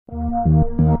We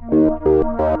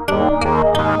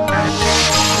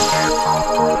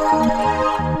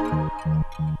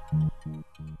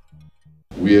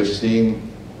have seen,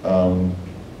 and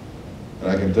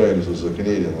I can tell you this as a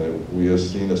Canadian, that we have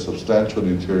seen a substantial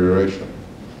deterioration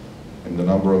in the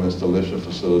number of installation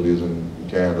facilities in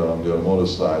Canada on the automotive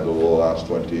side over the last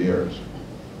 20 years.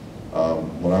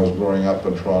 When I was growing up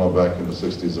in Toronto back in the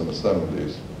 60s and the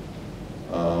 70s,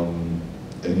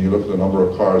 and you look at the number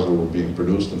of cars that were being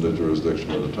produced in the jurisdiction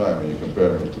at the time, and you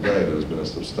compare them today, there's been a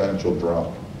substantial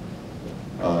drop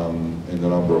in the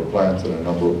number of plants and the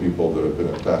number of people that have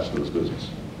been attached to this business.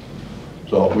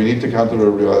 So we need to come to the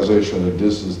realization that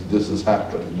this is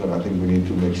happening, and I think we need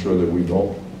to make sure that we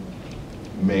don't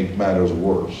make matters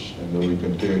worse, and that we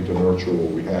continue to nurture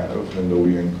what we have, and that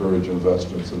we encourage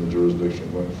investments in the jurisdiction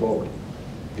going forward.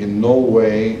 In no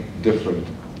way different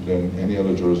than any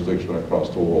other jurisdiction across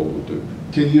the world would do.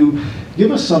 Can you give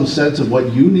us some sense of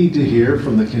what you need to hear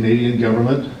from the Canadian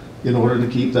government in order to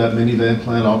keep that minivan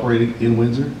plant operating in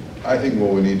Windsor? I think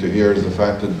what we need to hear is the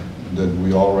fact that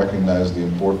we all recognize the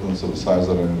importance of the size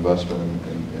of an investment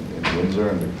in Windsor,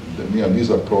 and these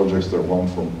are projects that run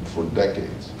for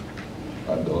decades.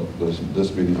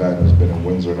 This minivan has been in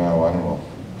Windsor now, I don't know,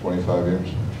 25 years,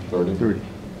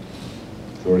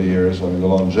 30 years. I mean, the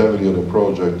longevity of the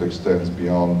project extends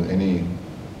beyond any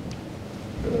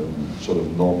sort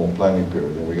of normal planning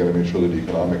period, and we got to make sure that the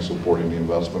economics supporting the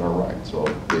investment are right. So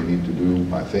they need to do,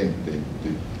 I think,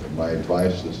 my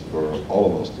advice is for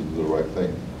all of us to do the right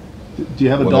thing. Do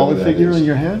you have a dollar figure in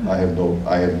your head? I have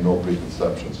no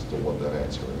preconceptions as to what that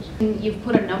answer is. You've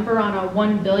put a number on a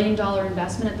 $1 billion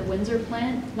investment at the Windsor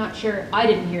plant. Not sure, I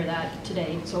didn't hear that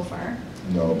today so far.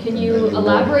 No. Can you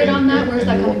elaborate on that? Where's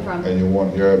that coming from? And you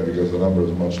won't hear it because the number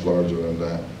is much larger than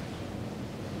that.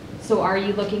 So are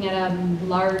you looking at a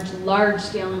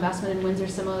large-scale investment in Windsor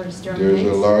similar to Sterling There's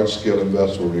Heights? a large-scale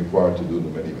investment required to do the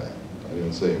minivan. I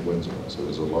didn't say in Windsor, so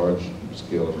there's a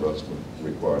large-scale investment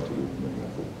required to do the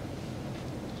minivan.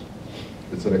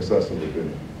 It's an excessive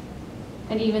opinion.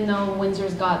 And even though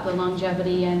Windsor's got the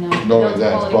longevity and no, it's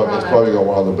probably got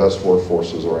one of the best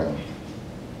workforces around.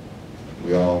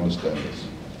 We all understand this.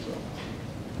 So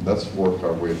let's work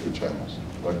our way through channels.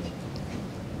 Like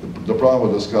the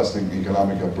problem with discussing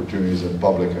economic opportunities in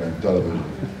public and in television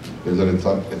is that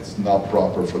it's not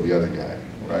proper for the other guy,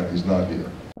 right? He's not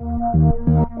here.